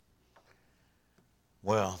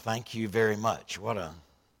Well, thank you very much. What a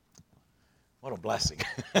blessing.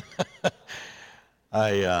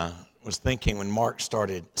 I was thinking when Mark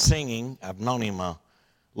started singing, I've known him a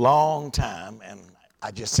long time, and I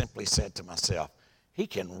just simply said to myself, he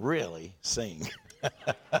can really sing.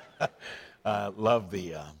 I love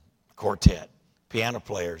the quartet, piano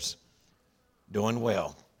players, doing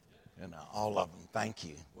well, and all of them. Thank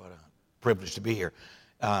you. What a privilege to be here.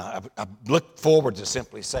 I look forward to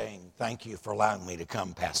simply saying thank you for allowing me to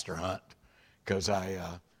come, Pastor Hunt, because I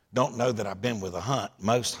don't know that I've been with a hunt.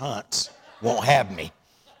 Most hunts won't have me.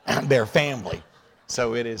 They're family.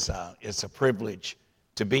 So it's a privilege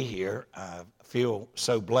to be here. I feel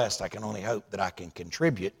so blessed. I can only hope that I can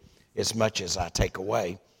contribute as much as I take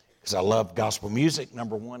away, because I love gospel music,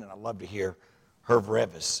 number one, and I love to hear Herb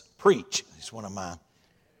Revis preach. He's one of my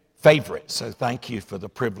favorites. So thank you for the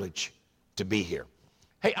privilege to be here.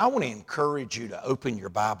 Hey, I want to encourage you to open your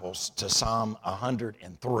Bibles to Psalm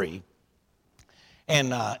 103.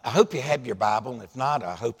 And I hope you have your Bible, and if not,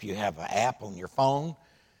 I hope you have an app on your phone.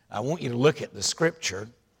 I want you to look at the Scripture,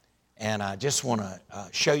 and I just want to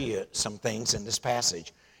show you some things in this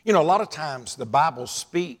passage. You know, a lot of times the Bible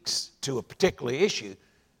speaks to a particular issue,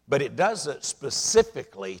 but it doesn't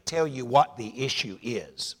specifically tell you what the issue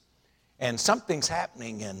is. And something's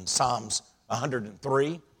happening in Psalms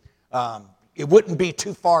 103. It wouldn't be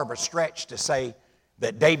too far of a stretch to say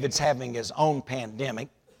that David's having his own pandemic,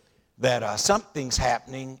 that something's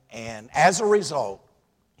happening, and as a result,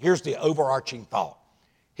 here's the overarching thought.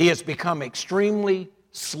 He has become extremely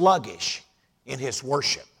sluggish in his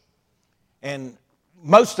worship. And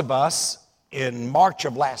most of us in March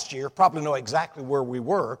of last year probably know exactly where we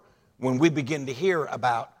were when we began to hear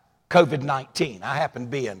about COVID-19. I happen to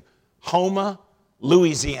be in Houma,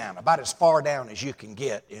 Louisiana, about as far down as you can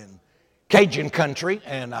get in Cajun country,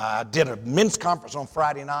 and I did a men's conference on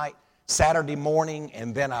Friday night, Saturday morning,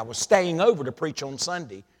 and then I was staying over to preach on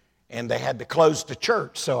Sunday, and they had to close the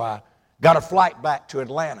church, so I got a flight back to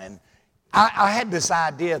Atlanta. And I had this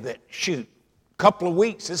idea that, shoot, a couple of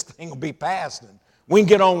weeks, this thing will be past, and we can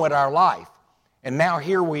get on with our life. And now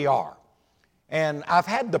here we are. And I've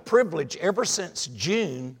had the privilege ever since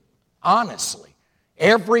June, honestly,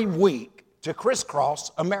 every week to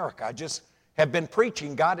crisscross America. I just have been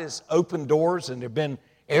preaching. God has opened doors, and there have been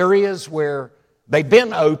areas where they've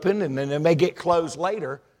been open and then they may get closed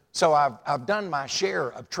later. So I've done my share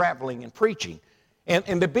of traveling and preaching.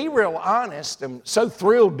 And to be real honest, I'm so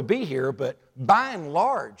thrilled to be here, but by and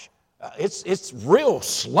large, it's real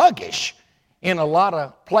sluggish in a lot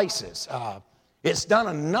of places. It's done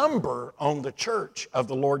a number on the church of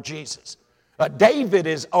the Lord Jesus. David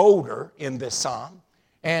is older in this psalm,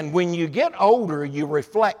 and when you get older, you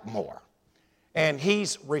reflect more. And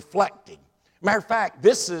he's reflecting. Matter of fact,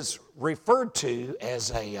 this is referred to as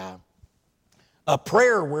a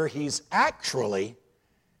prayer where he's actually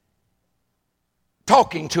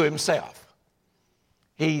talking to himself.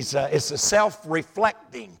 It's a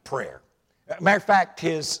self-reflecting prayer. Matter of fact,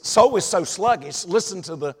 his soul is so sluggish. Listen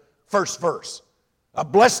to the first verse.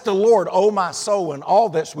 Bless the Lord, O my soul, and all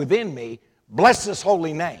that's within me. Bless his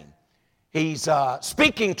holy name. He's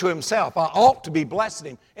speaking to himself. I ought to be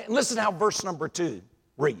blessing him. And listen how verse number 2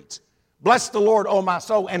 reads. Bless the Lord, O my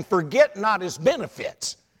soul, and forget not his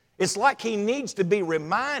benefits. It's like he needs to be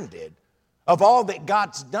reminded of all that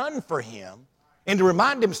God's done for him and to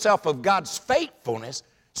remind himself of God's faithfulness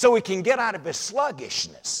so he can get out of his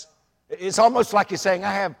sluggishness. It's almost like he's saying,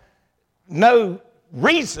 I have no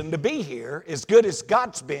reason to be here as good as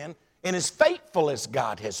God's been and as faithful as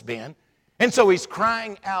God has been. And so he's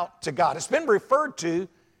crying out to God. It's been referred to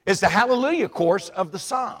as the Hallelujah Chorus of the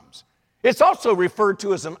Psalms. It's also referred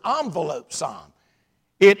to as an envelope psalm.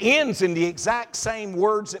 It ends in the exact same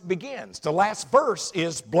words it begins. The last verse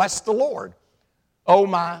is, bless the Lord, O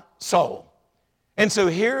my soul. And so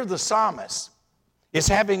here the psalmist is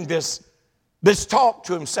having this talk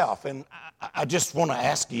to himself. And I just want to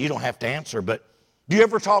ask you, you don't have to answer, but do you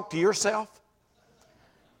ever talk to yourself?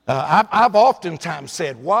 I've oftentimes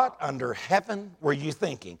said, what under heaven were you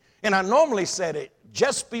thinking? And I normally said it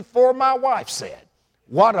just before my wife said,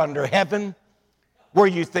 what under heaven were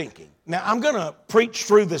you thinking? Now, I'm going to preach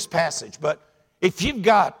through this passage, but if you've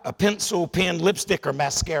got a pencil, pen, lipstick, or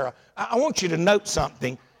mascara, I want you to note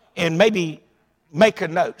something and maybe make a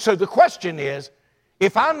note. So the question is,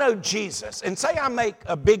 if I know Jesus, and say I make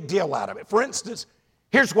a big deal out of it. For instance,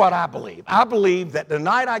 here's what I believe. I believe that the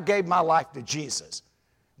night I gave my life to Jesus,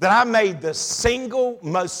 that I made the single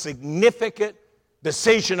most significant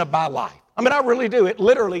decision of my life. I mean, I really do. It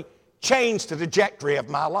literally changed the trajectory of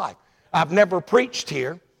my life. I've never preached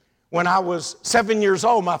here When I was 7 years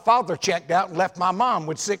old, my father checked out and left my mom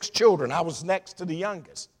with 6 children. I was next to the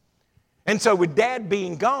youngest. And so with Dad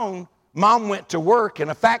being gone, Mom went to work in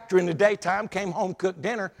a factory in the daytime, came home, cooked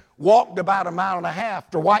dinner, walked about 1.5 miles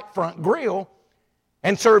to White Front Grill,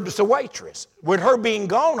 and served as a waitress. With her being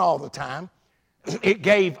gone all the time, it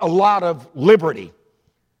gave a lot of liberty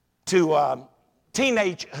to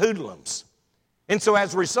teenage hoodlums. And so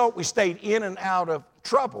as a result, we stayed in and out of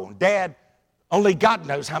trouble. Dad, only God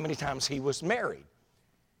knows how many times he was married.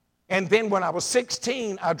 And then when I was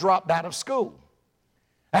 16, I dropped out of school.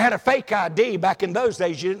 I had a fake ID. Back in those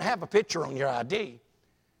days, you didn't have a picture on your ID.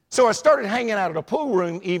 So I started hanging out at a pool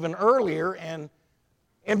room even earlier and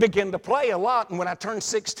began to play a lot. And when I turned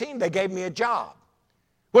 16, they gave me a job.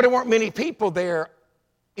 Well, there weren't many people there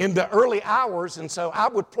in the early hours, and so I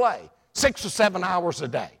would play 6 or 7 hours a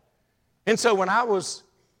day. And so when I was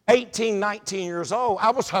 18, 19 years old,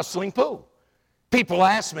 I was hustling pool. People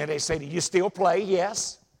ask me, they say, do you still play?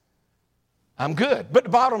 Yes. I'm good. But the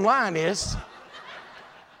bottom line is,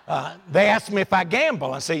 they ask me if I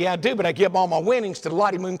gamble. I say, yeah, I do, but I give all my winnings to the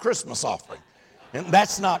Lottie Moon Christmas offering. And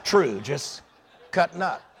that's not true, just cutting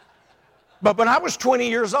up. But when I was 20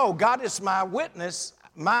 years old, God is my witness.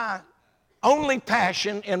 My only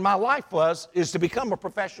passion in my life is to become a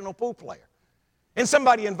professional pool player. And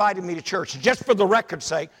somebody invited me to church. Just for the record's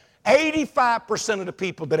sake, 85% of the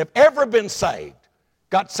people that have ever been saved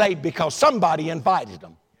got saved because somebody invited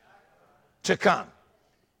them to come.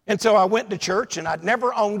 And so I went to church, and I'd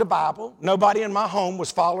never owned a Bible. Nobody in my home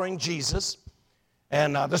was following Jesus.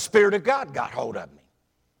 And the Spirit of God got hold of me.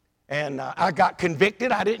 And I got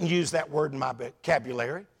convicted. I didn't use that word in my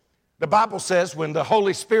vocabulary. The Bible says when the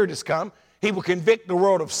Holy Spirit has come, He will convict the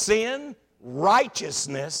world of sin,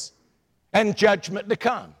 righteousness, and judgment to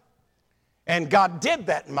come. And God did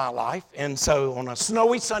that in my life. And so on a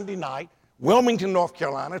snowy Sunday night, Wilmington, North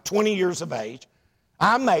Carolina, 20 years of age,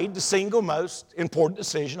 I made the single most important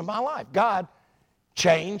decision of my life. God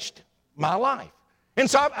changed my life. And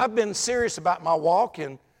so I've been serious about my walk,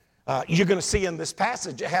 and you're going to see in this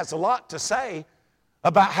passage, it has a lot to say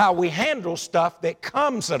about how we handle stuff that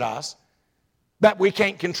comes at us that we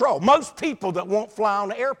can't control. Most people that won't fly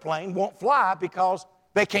on an airplane won't fly because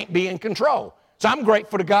they can't be in control. So I'm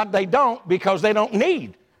grateful to God they don't, because they don't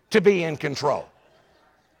need to be in control.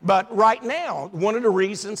 But right now, one of the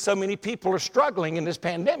reasons so many people are struggling in this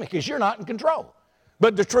pandemic is you're not in control.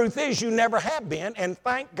 But the truth is you never have been, and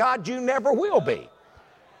thank God you never will be.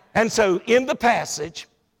 And so in the passage,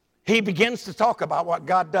 he begins to talk about what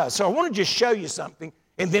God does. So I want to just show you something,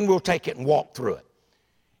 and then we'll take it and walk through it.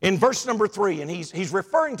 In verse number 3, and he's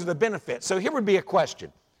referring to the benefits. So here would be a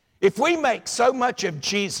question. If we make so much of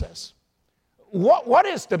Jesus, what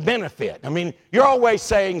is the benefit? I mean, you're always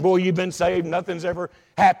saying, boy, you've been saved, nothing's ever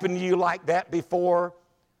happened to you like that before.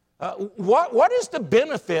 What is the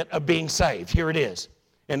benefit of being saved? Here it is,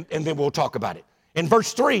 and then we'll talk about it. In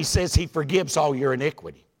verse 3 says he forgives all your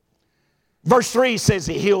iniquity. Verse 3 says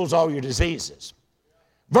he heals all your diseases.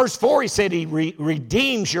 Verse 4, he said he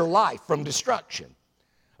redeems your life from destruction.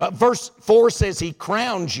 Verse 4 says he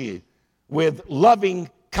crowns you with loving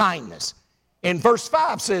kindness. And verse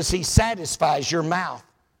 5 says he satisfies your mouth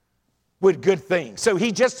with good things. So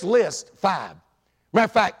he just lists 5. Matter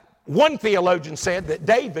of fact, one theologian said that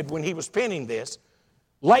David, when he was penning this,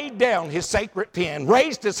 laid down his sacred pen,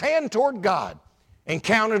 raised his hand toward God, and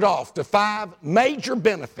counted off the 5 major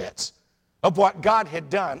benefits of what God had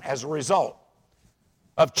done as a result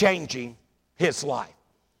of changing his life.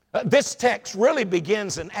 This text really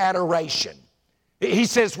begins in adoration. He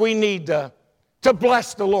says we need to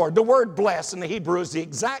bless the Lord. The word bless in the Hebrew is the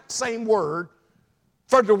exact same word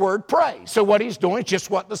for the word praise. So what he's doing is just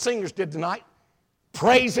what the singers did tonight,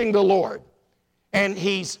 praising the Lord. And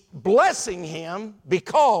he's blessing him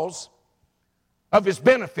because of his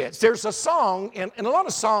benefits. There's a song, and a lot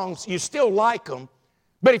of songs, you still like them,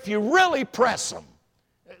 but if you really press them,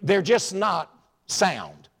 they're just not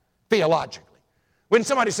sound theologically. When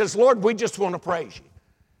somebody says, Lord, we just want to praise you.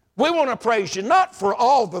 We want to praise you not for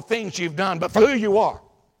all the things you've done, but for who you are.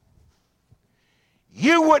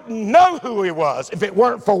 You wouldn't know who he was if it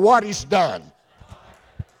weren't for what he's done.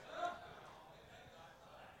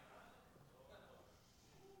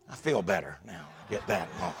 I feel better now. Get that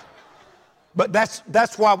off. But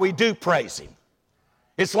that's why we do praise him.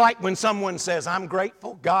 It's like when someone says, I'm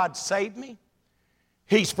grateful, God saved me.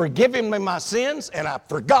 He's forgiven me my sins, and I've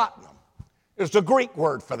forgotten them. There's a Greek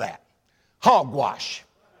word for that. Hogwash.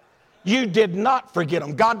 You did not forget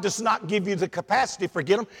them. God does not give you the capacity to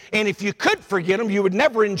forget them. And if you could forget them, you would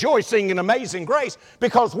never enjoy singing Amazing Grace,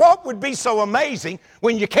 because what would be so amazing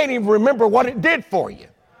when you can't even remember what it did for you?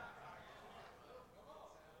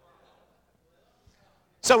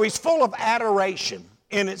 So he's full of adoration,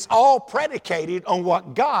 and it's all predicated on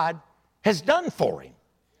what God has done for him.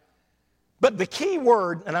 But the key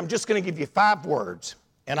word, and I'm just going to give you 5 words,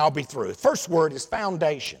 and I'll be through. First word is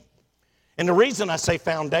foundation. And the reason I say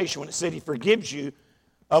foundation, when it said he forgives you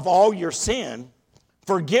of all your sin,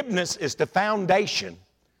 forgiveness is the foundation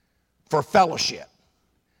for fellowship.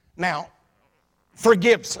 Now,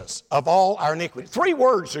 forgives us of all our iniquity. 3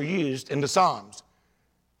 words are used in the Psalms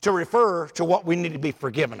to refer to what we need to be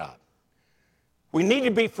forgiven of. We need to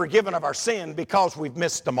be forgiven of our sin because we've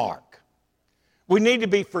missed the mark. We need to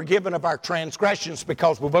be forgiven of our transgressions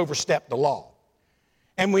because we've overstepped the law.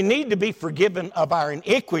 And we need to be forgiven of our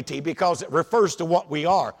iniquity because it refers to what we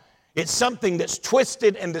are. It's something that's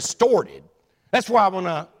twisted and distorted. That's why when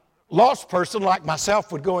a lost person like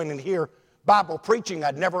myself would go in and hear Bible preaching,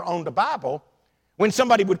 I'd never owned a Bible. When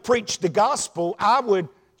somebody would preach the gospel, I would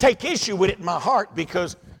take issue with it in my heart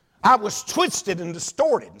because I was twisted and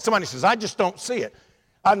distorted. And somebody says, I just don't see it.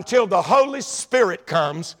 Until the Holy Spirit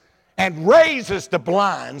comes and raises the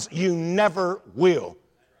blinds, you never will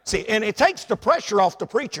see. And it takes the pressure off the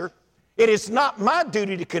preacher. It is not my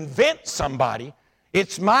duty to convince somebody.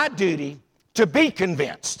 It's my duty to be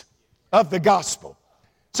convinced of the gospel.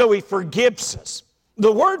 So he forgives us.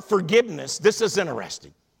 The word forgiveness, this is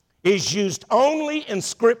interesting, is used only in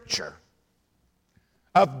Scripture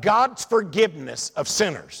of God's forgiveness of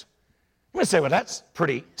sinners. I'm going to say, well, that's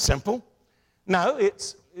pretty simple. No,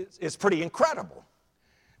 it's pretty incredible.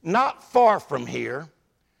 Not far from here,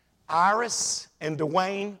 Iris and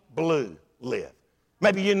Dwayne Blue live.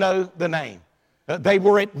 Maybe you know the name. They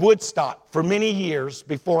were at Woodstock for many years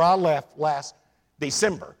before I left last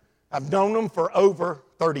December. I've known them for over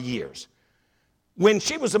 30 years. When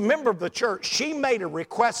she was a member of the church, she made a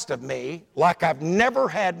request of me like I've never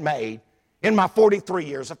had made in my 43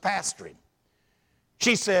 years of pastoring.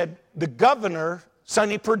 She said the governor,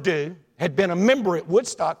 Sonny Perdue, had been a member at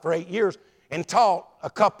Woodstock for 8 years and taught a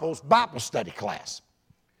couple's Bible study class.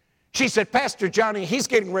 She said, Pastor Johnny, he's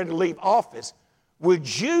getting ready to leave office.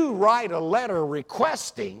 Would you write a letter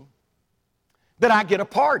requesting that I get a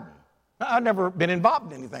pardon? I've never been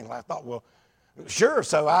involved in anything. I thought, well, sure.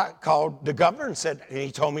 So I called the governor and said, and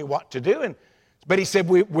he told me what to do. But he said,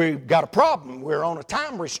 we've got a problem. We're on a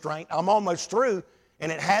time restraint. I'm almost through,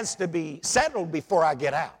 and it has to be settled before I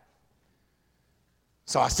get out.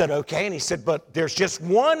 So I said, okay. And he said, but there's just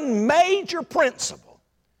one major principle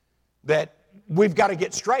that we've got to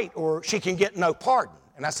get straight or she can get no pardon.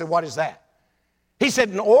 And I said, what is that? He said,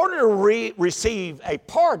 in order to receive a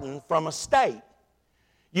pardon from a state,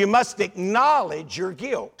 you must acknowledge your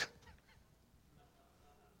guilt.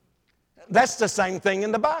 That's the same thing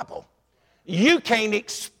in the Bible. You can't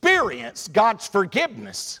experience God's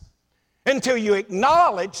forgiveness until you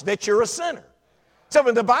acknowledge that you're a sinner. So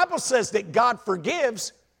when the Bible says that God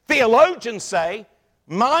forgives, theologians say,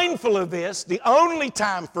 mindful of this, the only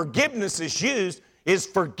time forgiveness is used is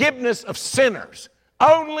forgiveness of sinners.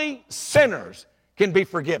 Only sinners can be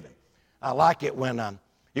forgiven. I like it when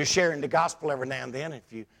you're sharing the gospel every now and then.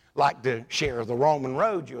 If you like to share the Roman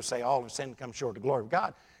road, you'll say all of sin comes short of the glory of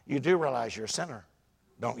God. You do realize you're a sinner,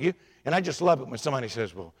 don't you? And I just love it when somebody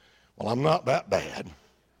says, well, I'm not that bad.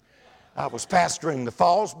 I was pastoring the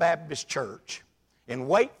Falls Baptist Church in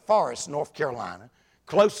Wake Forest, North Carolina,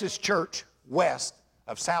 closest church west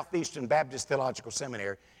of Southeastern Baptist Theological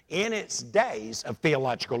Seminary in its days of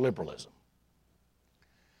theological liberalism.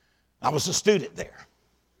 I was a student there.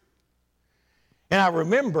 And I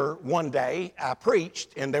remember one day I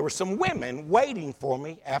preached, and there were some women waiting for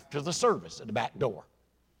me after the service at the back door.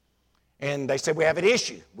 And they said, we have an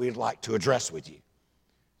issue we'd like to address with you.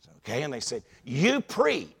 So, okay, and they said, you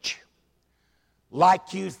preach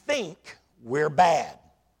like you think we're bad.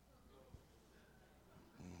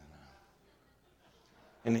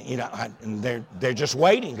 And, and they're just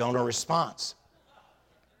waiting on a response.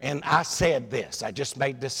 And I said this, I just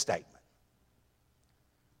made this statement.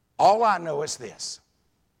 All I know is this.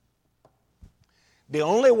 The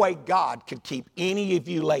only way God could keep any of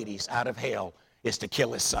you ladies out of hell is to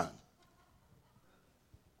kill his son.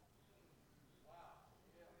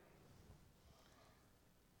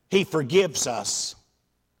 He forgives us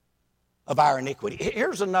of our iniquity.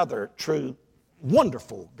 Here's another true,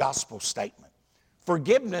 wonderful gospel statement.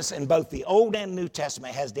 Forgiveness in both the Old and New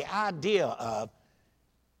Testament has the idea of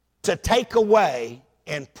to take away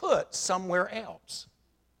and put somewhere else.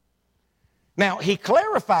 Now, he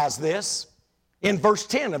clarifies this in verse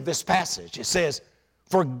 10 of this passage. It says,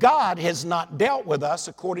 for God has not dealt with us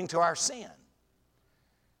according to our sin,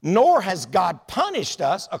 nor has God punished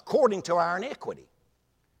us according to our iniquity.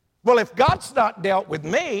 Well, if God's not dealt with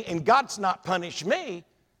me and God's not punished me,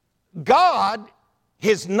 God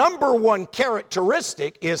his number one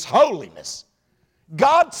characteristic is holiness.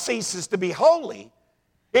 God ceases to be holy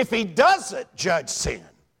if he doesn't judge sin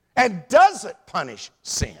and doesn't punish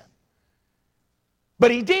sin. But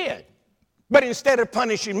he did. But instead of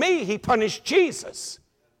punishing me, he punished Jesus.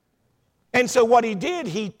 And so what he did,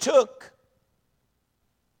 he took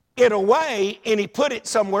it away and he put it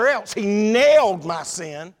somewhere else. He nailed my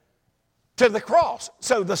sin to the cross.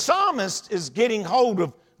 So the psalmist is getting hold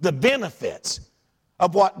of the benefits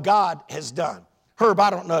of what God has done. Herb, I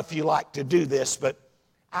don't know if you like to do this, but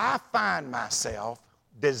I find myself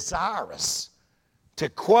desirous to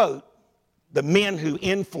quote the men who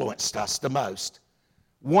influenced us the most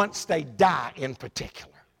once they die in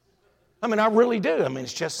particular. I mean, I really do. I mean,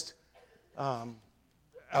 it's just,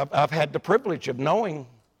 I've had the privilege of knowing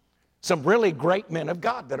some really great men of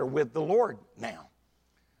God that are with the Lord now.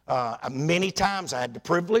 Many times I had the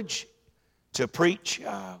privilege to preach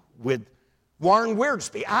with Warren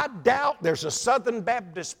Wiersbe. I doubt there's a Southern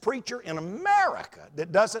Baptist preacher in America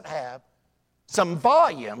that doesn't have some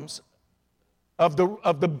volumes of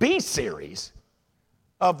the B series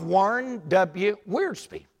of Warren W.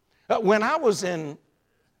 Wiersbe. When I was in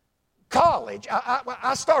college,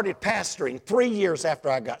 I started pastoring 3 years after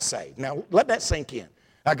I got saved. Now, let that sink in.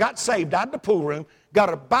 I got saved out of the pool room,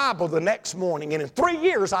 got a Bible the next morning, and in 3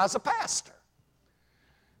 years I was a pastor.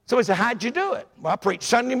 So he said, how'd you do it? Well, I preached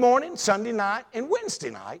Sunday morning, Sunday night, and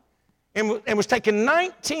Wednesday night, and was taking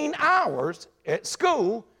 19 hours at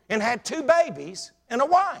school and had 2 babies and a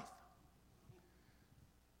wife.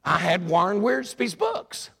 I had Warren Wiersbe's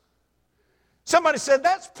books. Somebody said,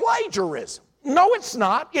 that's plagiarism. No, it's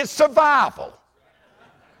not. It's survival.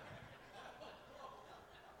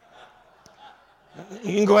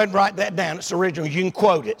 You can go ahead and write that down. It's original. You can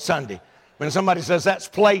quote it Sunday when somebody says that's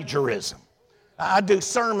plagiarism. I do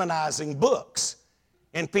sermonizing books,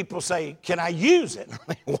 and people say, can I use it?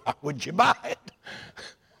 Why would you buy it?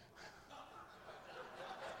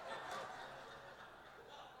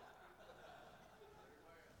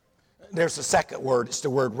 There's a second word. It's the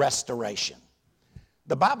word restoration.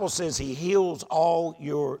 The Bible says he heals all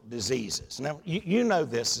your diseases. Now, you know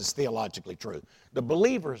this is theologically true. The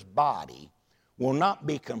believer's body will not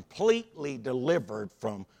be completely delivered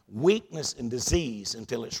from weakness and disease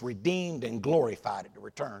until it's redeemed and glorified at the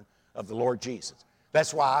return of the Lord Jesus.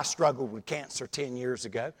 That's why I struggled with cancer 10 years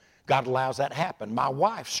ago. God allows that to happen. My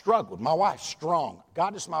wife struggled. My wife's strong.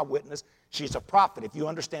 God is my witness. She's a prophet if you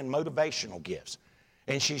understand motivational gifts.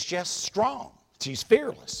 And she's just strong. She's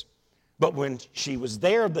fearless. But when she was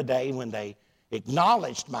there the day when they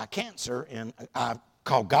acknowledged my cancer and I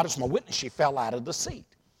called God as my witness, she fell out of the seat.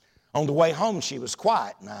 On the way home, she was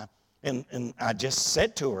quiet, and I just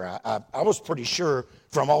said to her, I was pretty sure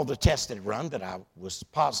from all the tests that had run that I was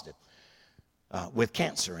positive with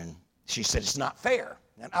cancer. And she said, it's not fair.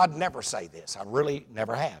 And I'd never say this. I really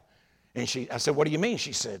never have. And I said, what do you mean?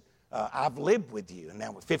 She said, I've lived with you, and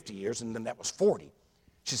now we're 50 years, and then that was 40.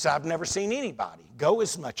 She said, I've never seen anybody go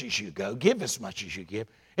as much as you go, give as much as you give.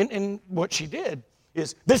 And what she did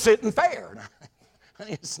is, this isn't fair.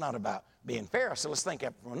 It's not about being fair. So let's think of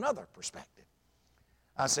it from another perspective.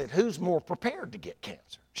 I said, who's more prepared to get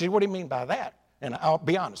cancer? She said, what do you mean by that? And I'll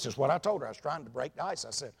be honest, this is what I told her. I was trying to break the ice.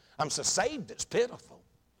 I said, I'm so saved it's pitiful.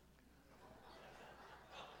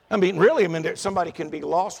 I mean, really, somebody can be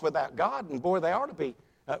lost without God, and boy, they ought to be.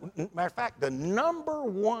 Matter of fact, the number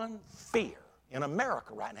one fear in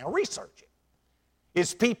America right now, research it,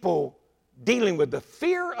 is people dealing with the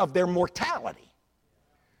fear of their mortality.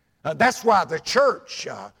 That's why the church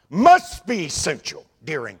must be essential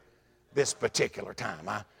during this particular time.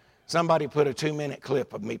 Somebody put a 2-minute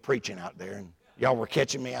clip of me preaching out there, and y'all were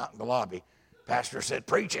catching me out in the lobby. Pastor said,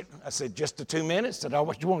 preach it. I said, just the 2 minutes? I said,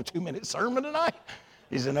 oh, you want a 2-minute sermon tonight?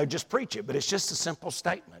 He said, no, just preach it. But it's just a simple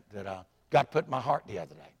statement that God put in my heart the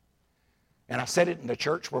other day. And I said it in the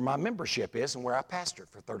church where my membership is and where I pastored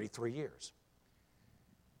for 33 years.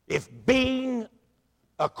 If being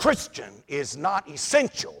a Christian is not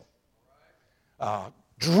essential,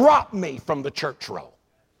 drop me from the church roll.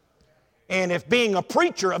 And if being a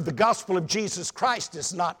preacher of the gospel of Jesus Christ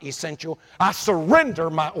is not essential, I surrender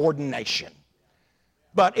my ordination.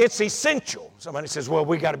 But it's essential. Somebody says, well,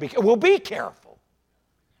 we got to be careful. Well, be careful.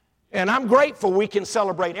 And I'm grateful we can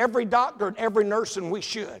celebrate every doctor and every nurse, and we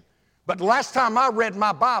should. But the last time I read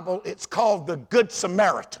my Bible, it's called the Good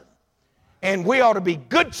Samaritan. And we ought to be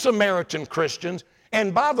Good Samaritan Christians.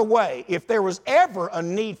 And by the way, if there was ever a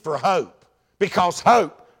need for hope, because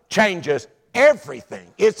hope changes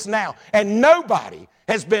everything, it's now. And nobody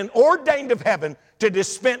has been ordained of heaven to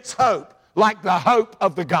dispense hope like the hope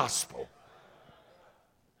of the gospel.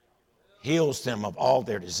 Heals them of all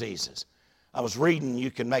their diseases. I was reading,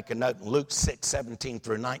 you can make a note, in Luke 6:17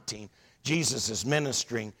 through 19, Jesus is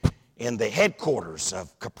ministering in the headquarters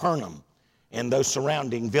of Capernaum and those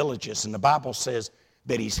surrounding villages. And the Bible says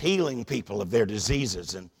that he's healing people of their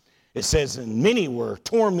diseases. And it says, and many were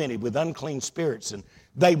tormented with unclean spirits, and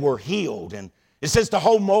they were healed. And it says the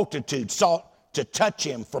whole multitude sought to touch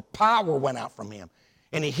him, for power went out from him,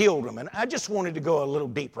 and he healed them. And I just wanted to go a little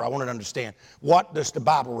deeper. I wanted to understand, what does the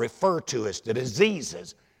Bible refer to as the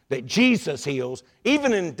diseases that Jesus heals,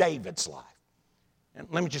 even in David's life? And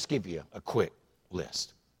let me just give you a quick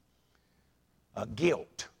list.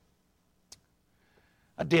 Guilt.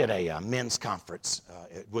 I did a men's conference.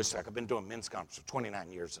 It was like I've been doing men's conference for 29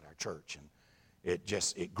 years at our church, and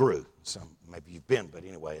it grew. Some maybe you've been, but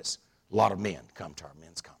anyway, it's a lot of men come to our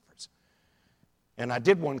men's conference. And I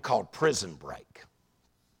did one called Prison Break.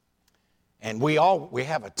 And we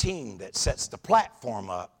have a team that sets the platform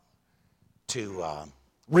up to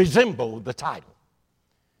resemble the title.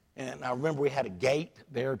 And I remember we had a gate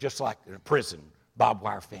there, just like in a prison, barbed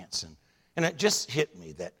wire fence. And it just hit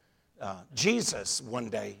me that Jesus one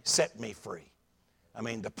day set me free. I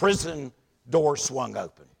mean, the prison door swung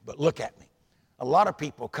open. But look at me. A lot of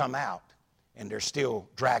people come out and they're still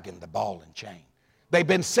dragging the ball and chain. They've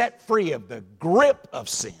been set free of the grip of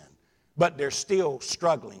sin, but they're still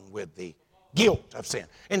struggling with the guilt of sin.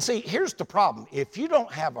 And see, here's the problem. If you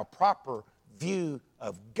don't have a proper view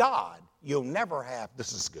of God, you'll never have,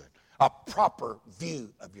 this is good, a proper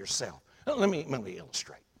view of yourself. Let me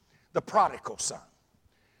illustrate. The prodigal son.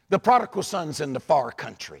 The prodigal son's in the far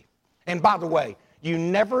country. And by the way, you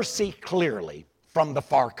never see clearly from the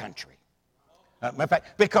far country. In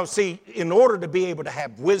fact, because see, in order to be able to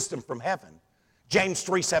have wisdom from heaven, James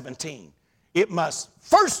 3:17, it must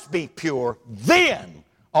first be pure, then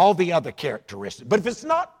all the other characteristics. But if it's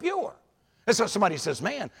not pure, and so somebody says,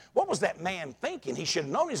 man, what was that man thinking? He should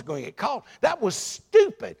have known he was going to get caught. That was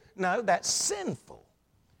stupid. No, that's sinful.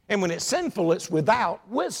 And when it's sinful, it's without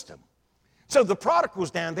wisdom. So the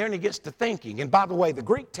prodigal's down there and he gets to thinking. And by the way, the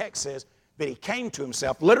Greek text says that he came to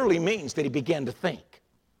himself, literally means that he began to think.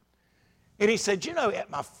 And he said, you know, at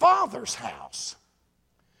my father's house,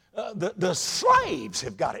 the slaves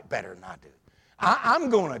have got it better than I do. I'm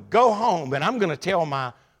going to go home and I'm going to tell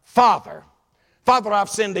my father, Father, I've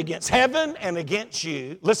sinned against heaven and against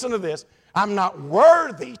you. Listen to this. I'm not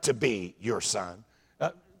worthy to be your son.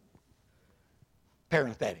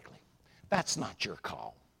 Parenthetically, that's not your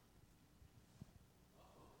call.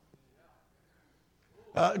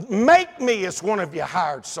 Make me as one of your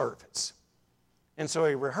hired servants. And so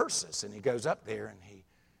he rehearses and he goes up there and he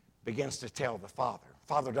begins to tell the father.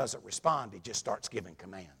 Father doesn't respond. He just starts giving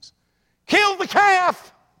commands. Kill the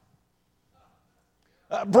calf.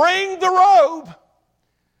 Bring the robe.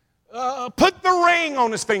 Put the ring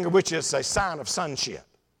on his finger, which is a sign of sonship.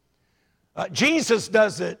 Jesus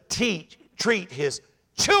doesn't treat his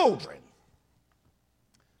children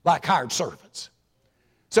like hired servants.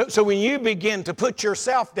 So when you begin to put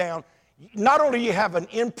yourself down, not only you have an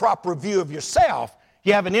improper view of yourself,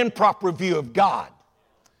 you have an improper view of God.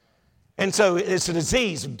 And so it's a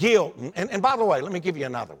disease of guilt. And by the way, let me give you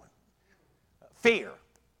another one. Fear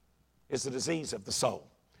is the disease of the soul.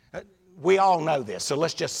 We all know this, so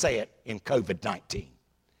let's just say it in COVID-19.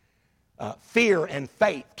 Fear and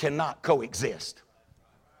faith cannot coexist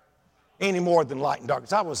any more than light and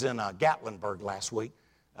darkness. I was in Gatlinburg last week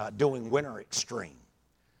doing Winter Extreme.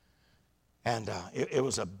 And it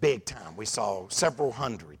was a big time. We saw several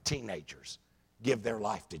hundred teenagers give their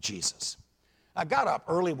life to Jesus. I got up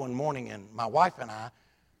early one morning and my wife and I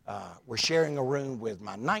were sharing a room with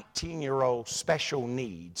my 19-year-old special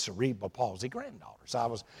needs cerebral palsy granddaughter.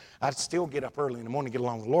 So I'd still get up early in the morning to get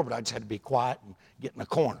along with the Lord, but I just had to be quiet and get in a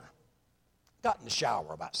corner. Got in the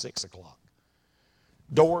shower about 6 o'clock.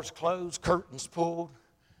 Doors closed, curtains pulled.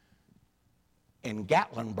 In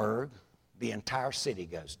Gatlinburg, the entire city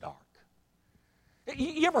goes dark.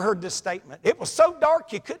 You ever heard this statement? It was so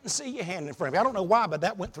dark you couldn't see your hand in front of you. I don't know why, but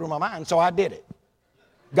that went through my mind, so I did it.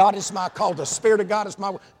 God is my call. The Spirit of God is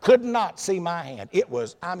my word. Could not see my hand. It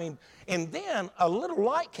was, and then a little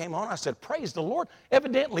light came on. I said, praise the Lord.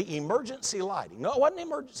 Evidently emergency lighting. No, it wasn't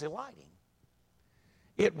emergency lighting.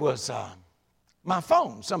 It was my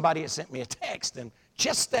phone. Somebody had sent me a text, and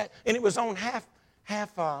just that, and it was on half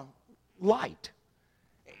light.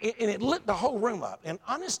 And it lit the whole room up. And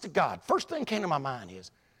honest to God, first thing came to my mind is,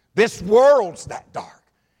 this world's that dark.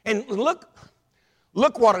 And look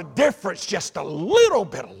what a difference just a little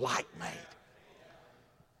bit of light made.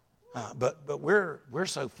 But we're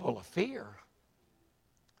so full of fear.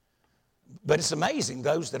 But it's amazing,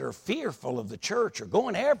 those that are fearful of the church are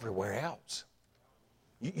going everywhere else.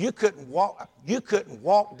 You couldn't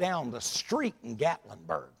walk down the street in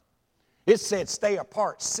Gatlinburg. It said stay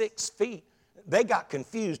apart 6 feet. They got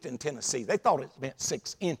confused in Tennessee. They thought it meant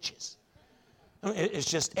 6 inches. I mean, it's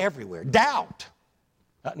just everywhere. Doubt,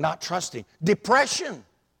 not trusting. Depression.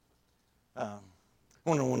 I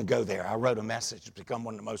don't want to go there. I wrote a message. It's become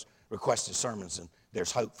one of the most requested sermons, and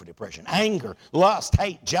there's hope for depression. Anger, lust,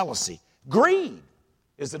 hate, jealousy. Greed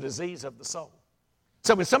is a disease of the soul.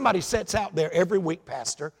 So when somebody sits out there every week,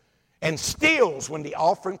 Pastor, and steals when the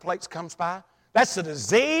offering plates comes by, that's the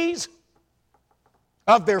disease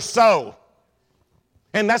of their soul.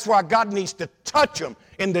 And that's why God needs to touch them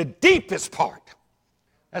in the deepest part.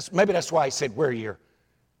 Maybe that's why he said where your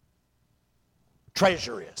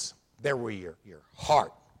treasure is, there where your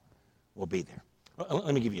heart will be there.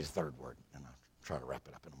 Let me give you the third word, and I'll try to wrap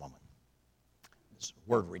it up in a moment. This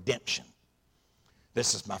word redemption.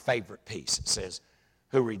 This is my favorite piece. It says,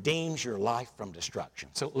 who redeems your life from destruction.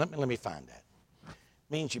 So let me find that. It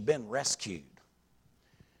means you've been rescued.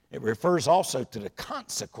 It refers also to the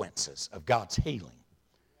consequences of God's healing.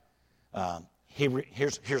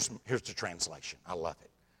 Here's the translation. I love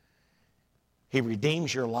it. He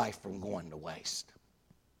redeems your life from going to waste.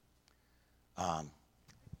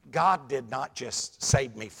 God did not just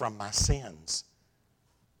save me from my sins.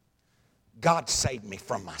 God saved me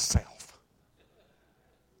from myself.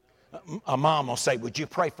 A mom will say, would you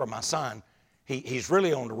pray for my son? He's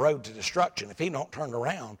really on the road to destruction. If he don't turn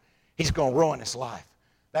around, he's going to ruin his life.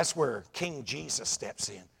 That's where King Jesus steps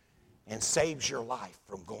in and saves your life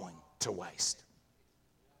from going to waste.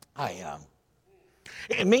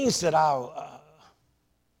 It means that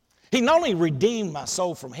he not only redeemed my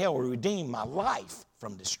soul from hell, he redeemed my life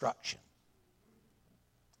from destruction.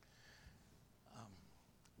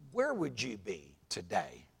 Where would you be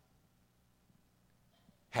today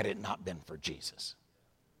had it not been for Jesus?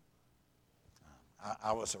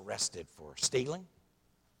 I was arrested for stealing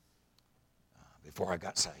before I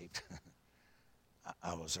got saved.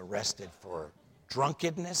 I was arrested for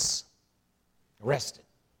drunkenness. Arrested.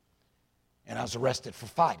 And I was arrested for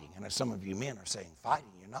fighting. And as some of you men are saying, fighting,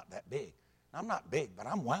 you're not that big. I'm not big, but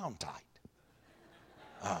I'm wound tight.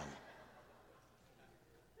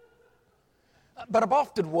 But I've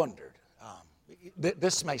often wondered,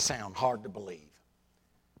 this may sound hard to believe,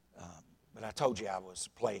 but I told you I was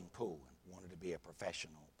playing pool and wanted to be a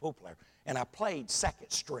professional pool player. And I played second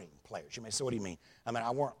string players. You may say, what do you mean? I mean, I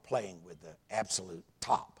weren't playing with the absolute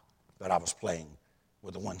top, but I was playing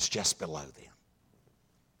with the ones just below them.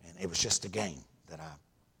 And it was just a game that I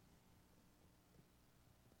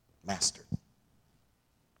mastered.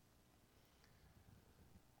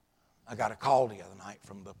 I got a call the other night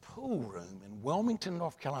from the pool room in Wilmington,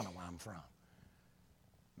 North Carolina, where I'm from.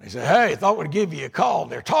 They said, hey, thought we'd give you a call.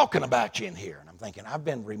 They're talking about you in here. And I'm thinking, I've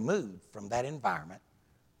been removed from that environment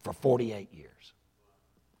for 48 years.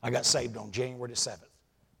 I got saved on January the 7th,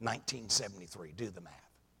 1973. Do the math.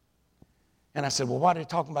 And I said, well, why are they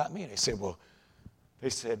talking about me? And they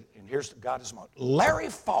said, and here's God is Larry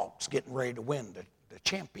Falk's getting ready to win the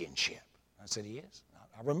championship. I said, he is?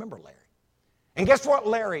 I remember Larry. And guess what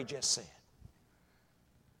Larry just said?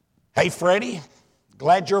 Hey, Freddie,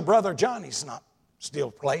 glad your brother Johnny's not still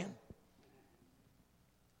playing.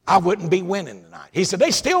 I wouldn't be winning tonight. He said,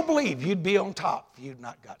 they still believe you'd be on top if you'd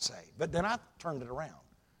not got saved. But then I turned it around.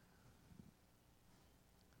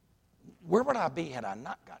 Where would I be had I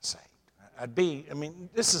not got saved?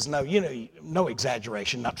 This is no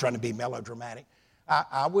exaggeration, not trying to be melodramatic.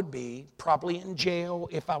 I would be probably in jail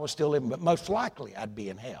if I was still living, but most likely I'd be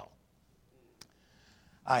in hell.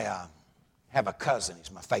 I have a cousin.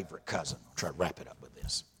 He's my favorite cousin. I'll try to wrap it up with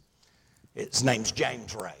this. His name's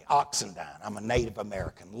James Ray, Oxendine. I'm a Native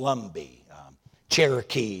American, Lumbee,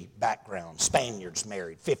 Cherokee background, Spaniards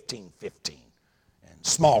married, 1515, and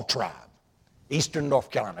small tribe, Eastern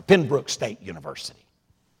North Carolina, Pembroke State University.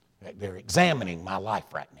 They're examining my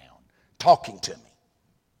life right now, talking to me.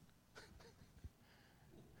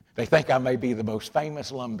 They think I may be the most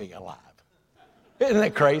famous Lumbee alive. Isn't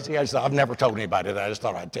that crazy? I've never told anybody that. I just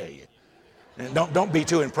thought I'd tell you. And don't be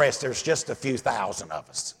too impressed. There's just a few thousand of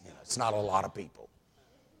us. It's not a lot of people.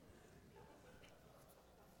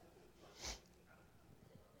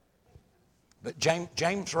 But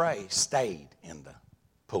James Ray stayed in the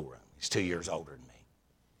pool room. He's 2 years older than me.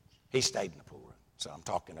 He stayed in the pool room. So I'm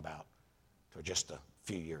talking about to just a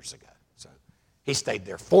few years ago. So he stayed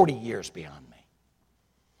there 40 years beyond me.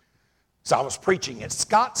 So I was preaching at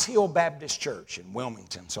Scotts Hill Baptist Church in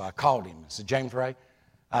Wilmington. So I called him and said, James Ray,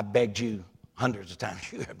 I begged you hundreds of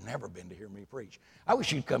times. You have never been to hear me preach. I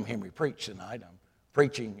wish you'd come hear me preach tonight. I'm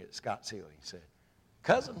preaching at Scotts Hill. He said,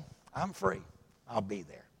 cousin, I'm free. I'll be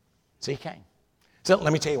there. So he came. So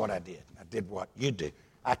let me tell you what I did. I did what you do.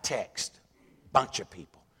 I text a bunch of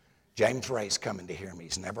people. James Ray's coming to hear me.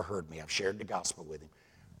 He's never heard me. I've shared the gospel with him.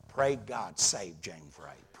 Pray God save James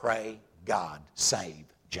Ray. Pray God save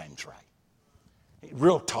James Ray.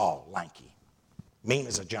 Real tall, lanky, mean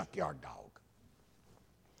as a junkyard dog.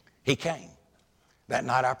 He came. That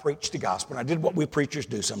night I preached the gospel, and I did what we preachers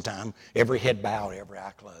do sometimes, every head bowed, every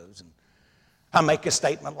eye closed. And I make a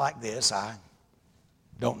statement like this. I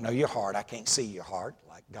don't know your heart. I can't see your heart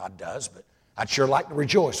like God does, but I'd sure like to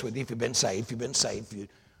rejoice with you if you've been saved. If you've been saved, if you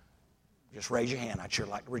just raise your hand. I'd sure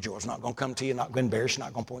like to rejoice. Not going to come to you, not going to embarrass you,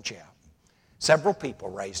 not going to point you out. Several people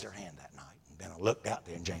raised their hand that night. And then I looked out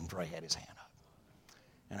there, and James Ray had his hand up.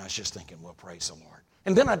 And I was just thinking, well, praise the Lord.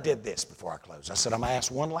 And then I did this before I closed. I said, I'm going to ask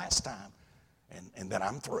one last time, and then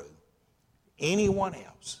I'm through. Anyone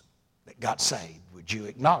else that got saved, would you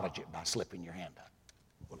acknowledge it by slipping your hand up?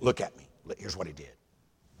 Well, look at me. Here's what he did.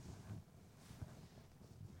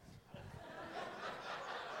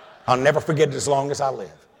 I'll never forget it as long as I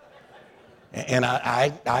live. And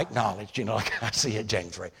I acknowledged, like I see it,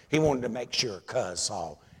 James Ray. He wanted to make sure cuz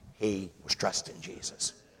saw he was trusting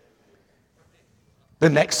Jesus. The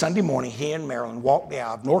next Sunday morning, he and Marilyn walked the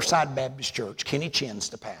aisle of Northside Baptist Church. Kenny Chin's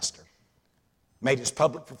the pastor. Made his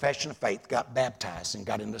public profession of faith, got baptized, and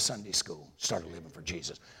got into Sunday school. Started living for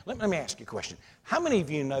Jesus. Let me ask you a question. How many of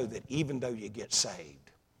you know that even though you get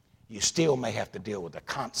saved, you still may have to deal with the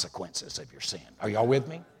consequences of your sin? Are y'all with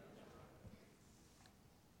me?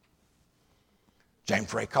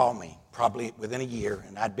 James Ray called me probably within a year,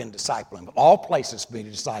 and I'd been discipling. Of all places for me to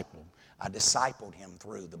disciple him, I discipled him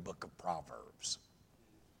through the book of Proverbs.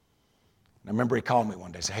 And I remember he called me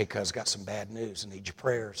one day and said, hey, cuz, got some bad news. I need your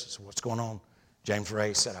prayers. I said, what's going on? James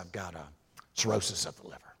Ray said, I've got a cirrhosis of the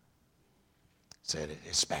liver. Said,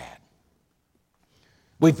 it's bad.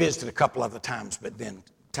 We visited a couple other times, but then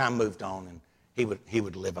time moved on, and he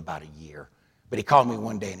would live about a year. But he called me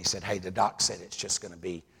one day, and he said, hey, the doc said it's just going to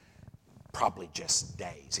be probably just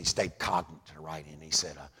days. He stayed cognate to the right end. He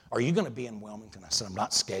said, are you going to be in Wilmington? I said, I'm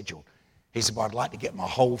not scheduled. He said, well, I'd like to get my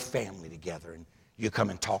whole family together, and you come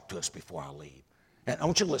and talk to us before I leave. And I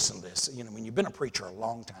want you to listen to this. When you've been a preacher a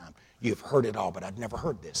long time, you've heard it all, but I'd never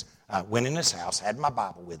heard this. I went in his house, had my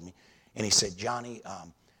Bible with me, and he said, Johnny,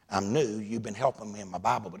 I'm new. You've been helping me in my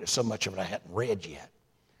Bible, but there's so much of it I hadn't read yet.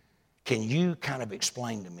 Can you kind of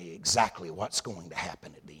explain to me exactly what's going to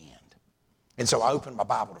happen at the end? And so I opened my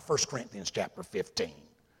Bible to 1 Corinthians chapter 15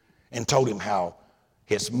 and told him how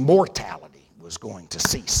his mortality was going to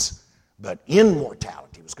cease, but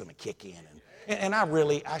immortality was going to kick in. And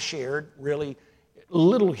I shared really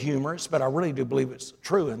little humorous, but I really do believe it's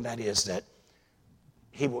true, and that is that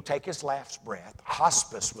he will take his last breath.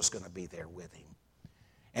 Hospice was going to be there with him.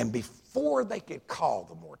 And before they could call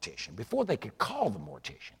the mortician,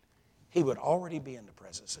 he would already be in the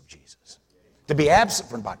presence of Jesus. To be absent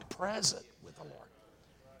from the body, present with the Lord.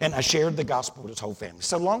 And I shared the gospel with his whole family.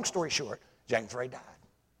 So long story short, James Ray died.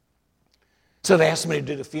 So they asked me to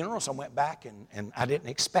do the funeral, so I went back, and I didn't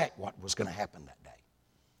expect what was going to happen that day.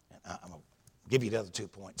 And I'm going to give you the other 2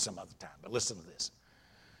 points some other time, but listen to this.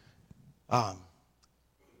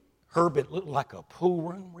 Herb, it looked like a pool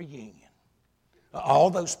room reunion.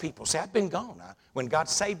 All those people. See, I've been gone. When God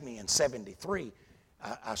saved me in 73,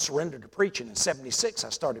 I surrendered to preaching. In 76, I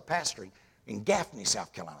started pastoring in Gaffney,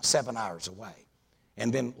 South Carolina, 7 hours away.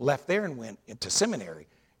 And then left there and went into seminary.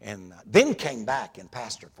 And then came back and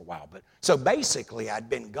pastored for a while. So basically, I'd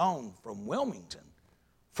been gone from Wilmington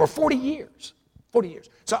for 40 years. 40 years.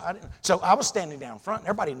 So I was standing down front, and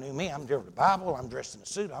everybody knew me. I'm dressed with the Bible. I'm dressed in a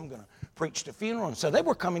suit. I'm going to preach the funeral. And so they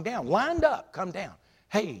were coming down, lined up, come down.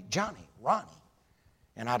 Hey, Johnny, Ronnie.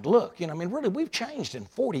 And I'd look, really, we've changed in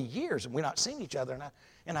 40 years, and we've not seen each other.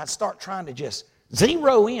 And I'd start trying to just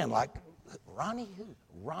zero in, like, Ronnie who?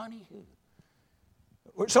 Ronnie who?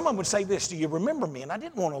 Someone would say this, do you remember me? And I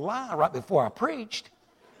didn't want to lie right before I preached.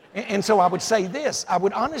 And so I would say this. I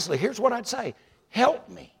would honestly, here's what I'd say. Help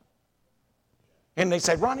me. And they'd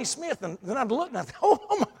say, Ronnie Smith. And then I'd look and I'd think,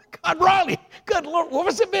 oh my God, Ronnie. Good Lord,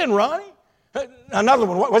 what's it been, Ronnie? Another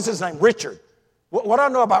one, what's his name? Richard. What do I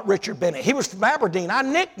know about Richard Bennett? He was from Aberdeen. I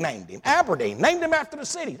nicknamed him Aberdeen. Named him after the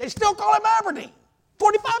city. They still call him Aberdeen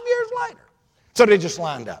 45 years later. So they just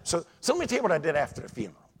lined up. So let me tell you what I did after the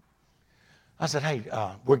funeral. I said, hey,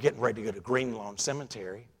 we're getting ready to go to Green Lawn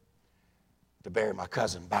Cemetery to bury my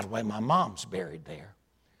cousin. By the way, my mom's buried there.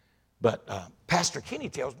 But Pastor Kenny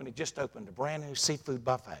tells me he just opened a brand new seafood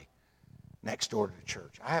buffet next door to the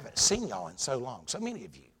church. I haven't seen y'all in so long. So many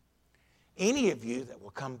of you. Any of you that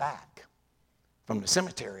will come back from the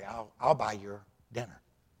cemetery, I'll buy your dinner.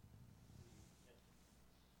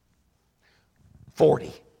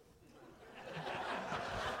 40.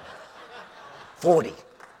 40.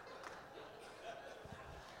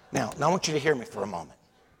 Now I want you to hear me for a moment.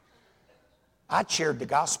 I shared the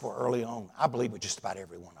gospel early on, I believe, with just about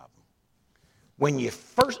every one of them. When you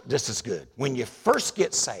first, this is good, when you first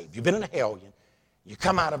get saved, you've been in a hellion, you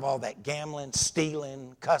come out of all that gambling,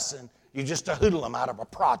 stealing, cussing, you're just a hoodlum out of a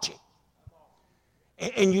project.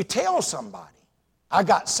 And you tell somebody, I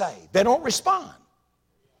got saved. They don't respond.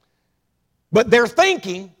 But they're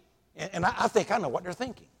thinking, and I think I know what they're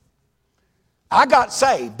thinking. I got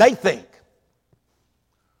saved. They think,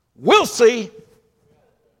 we'll see.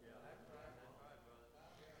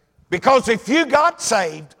 Because if you got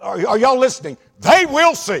saved, are y'all listening? They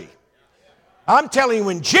will see. I'm telling you,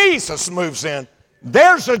 when Jesus moves in,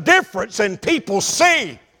 there's a difference and people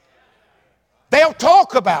see. They'll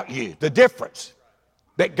talk about you, the difference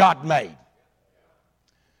that God made.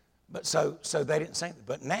 But so they didn't say that.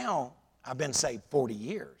 But now I've been saved 40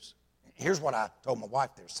 years. Here's what I told my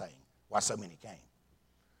wife they're saying, why so many came.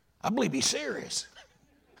 I believe he's serious.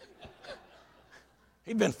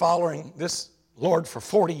 He'd been following this Lord for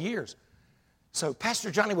 40 years. So, Pastor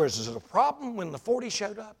Johnny, was it a problem when the 40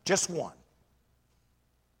 showed up? Just one.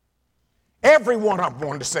 Every one of them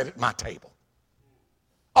wanted to sit at my table.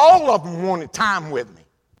 All of them wanted time with me.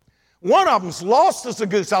 One of them's lost as a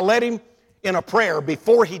goose. I led him in a prayer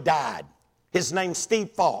before he died. His name's Steve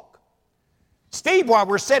Falk. Steve, while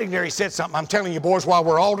we're sitting there, he said something. I'm telling you, boys, while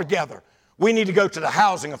we're all together, we need to go to the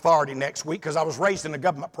housing authority next week because I was raised in a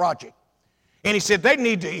government project. And he said they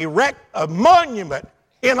need to erect a monument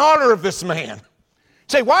in honor of this man.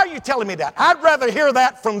 Say, why are you telling me that? I'd rather hear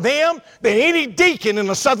that from them than any deacon in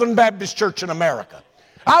the Southern Baptist Church in America.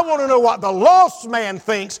 I want to know what the lost man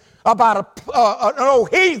thinks about an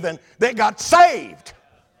old heathen that got saved.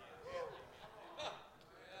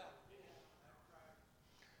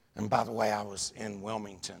 And by the way, I was in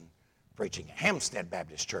Wilmington preaching at Hampstead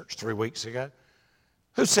Baptist Church 3 weeks ago.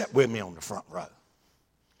 Who sat with me on the front row?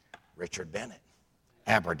 Richard Bennett,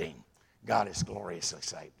 Aberdeen. God has gloriously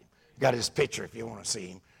saved him. Got his picture if you want to see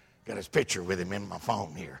him. Got his picture with him in my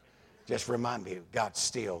phone here. Just remind me of God's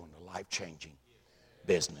still in the life-changing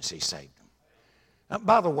business. He saved him. Now,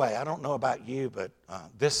 by the way, I don't know about you, but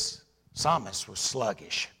this psalmist was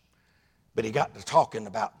sluggish. But he got to talking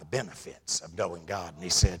about the benefits of knowing God. And he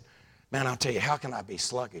said, man, I'll tell you, how can I be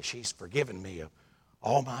sluggish? He's forgiven me of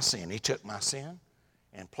all my sin. He took my sin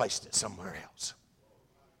and placed it somewhere else.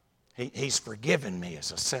 He's forgiven me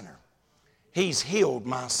as a sinner. He's healed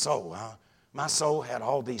my soul. My soul had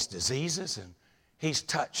all these diseases, and he's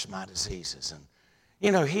touched my diseases. And,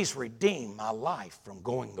 you know, he's redeemed my life from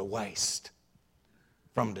going to waste,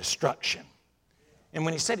 from destruction. And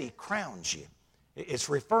when he said he crowns you, it's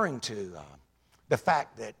referring to the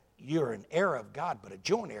fact that you're an heir of God, but a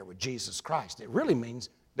joint heir with Jesus Christ. It really means,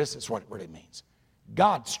 this is what it really means.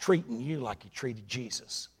 God's treating you like he treated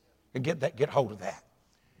Jesus. And get hold of that.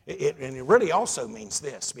 And it really also means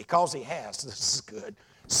this, because he has, this is good,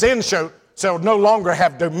 sin shall no longer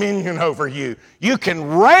have dominion over you. You can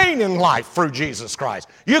reign in life through Jesus Christ.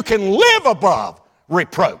 You can live above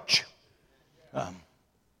reproach.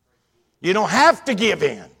 You don't have to give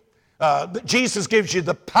in. Jesus gives you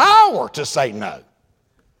the power to say no.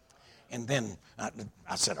 And then,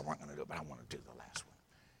 I said I wasn't going to do it, but I want to do the last one.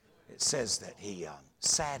 It says that he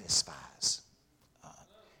satisfies.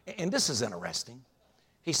 And this is interesting.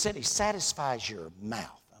 He said he satisfies your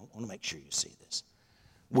mouth. I want to make sure you see this.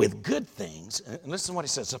 With good things, and listen to what he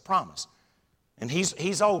says, it's a promise. And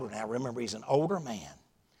he's older now. Remember, he's an older man.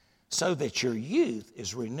 So that your youth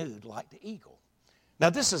is renewed like the eagle.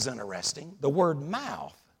 Now, this is interesting. The word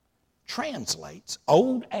mouth translates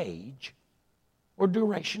old age or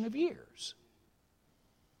duration of years.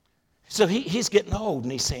 So he's getting old,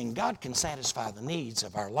 and he's saying God can satisfy the needs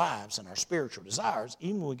of our lives and our spiritual desires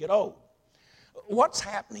even when we get old. What's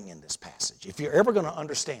happening in this passage? If you're ever going to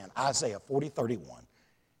understand Isaiah 40:31,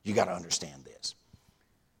 you got to understand this.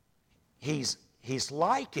 He's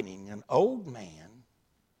likening an old man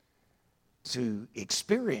to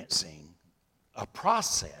experiencing a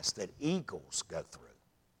process that eagles go through.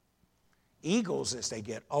 Eagles, as they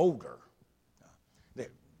get older, if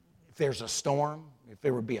there's a storm, if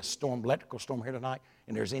there would be a storm, electrical storm here tonight,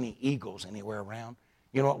 and there's any eagles anywhere around,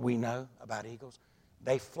 you know what we know about eagles?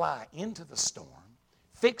 They fly into the storm,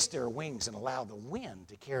 fix their wings, and allow the wind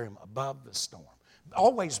to carry them above the storm.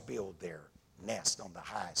 Always build their nest on the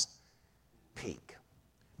highest peak.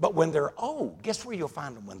 But when they're old, guess where you'll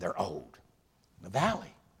find them when they're old? In the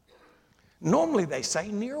valley. Normally they say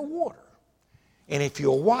near water. And if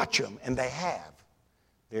you'll watch them, and they have,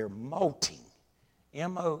 they're molting.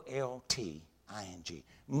 M-O-L-T-I-N-G.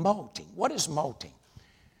 Molting. What is molting?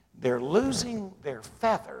 They're losing their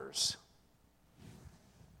feathers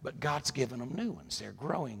But God's given them new ones. They're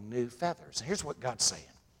growing new feathers. Here's what God's saying.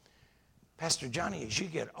 Pastor Johnny, as you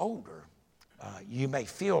get older, you may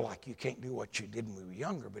feel like you can't do what you did when we were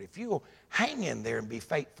younger, but if you'll hang in there and be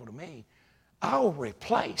faithful to me, I'll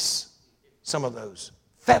replace some of those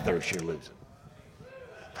feathers you're losing.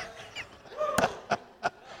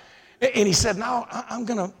 And he said, no, I'm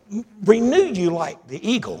going to renew you like the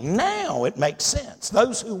eagle. Now it makes sense.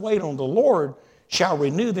 Those who wait on the Lord shall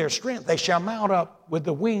renew their strength. They shall mount up with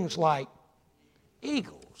the wings like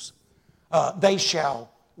eagles. They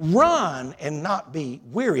shall run and not be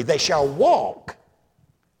weary. They shall walk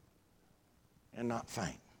and not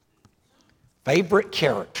faint. Favorite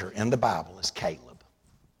character in the Bible is Caleb.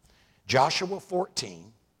 Joshua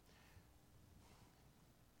 14,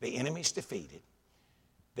 the enemy's defeated.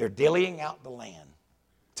 They're dealing out the land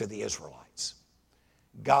to the Israelites.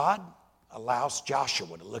 God allows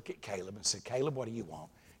Joshua to look at Caleb and say, Caleb, what do you want?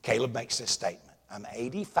 Caleb makes this statement. I'm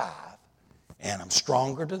 85 and I'm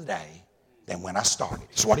stronger today than when I started.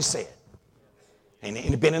 That's what he said. And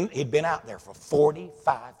he'd been out there for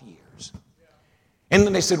 45 years. And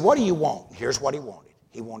then they said, what do you want? Here's what he wanted.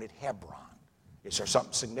 He wanted Hebron. Is there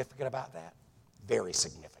something significant about that? Very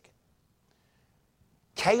significant.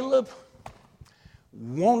 Caleb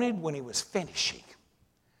wanted when he was finishing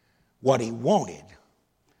what he wanted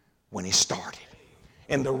when he started.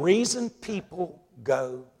 And the reason people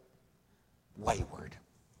go wayward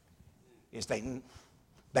is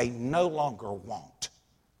they no longer want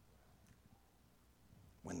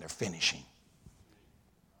when they're finishing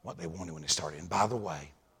what they wanted when they started. And by the way,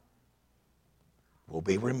 we'll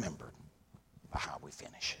be remembered by how we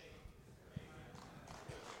finish.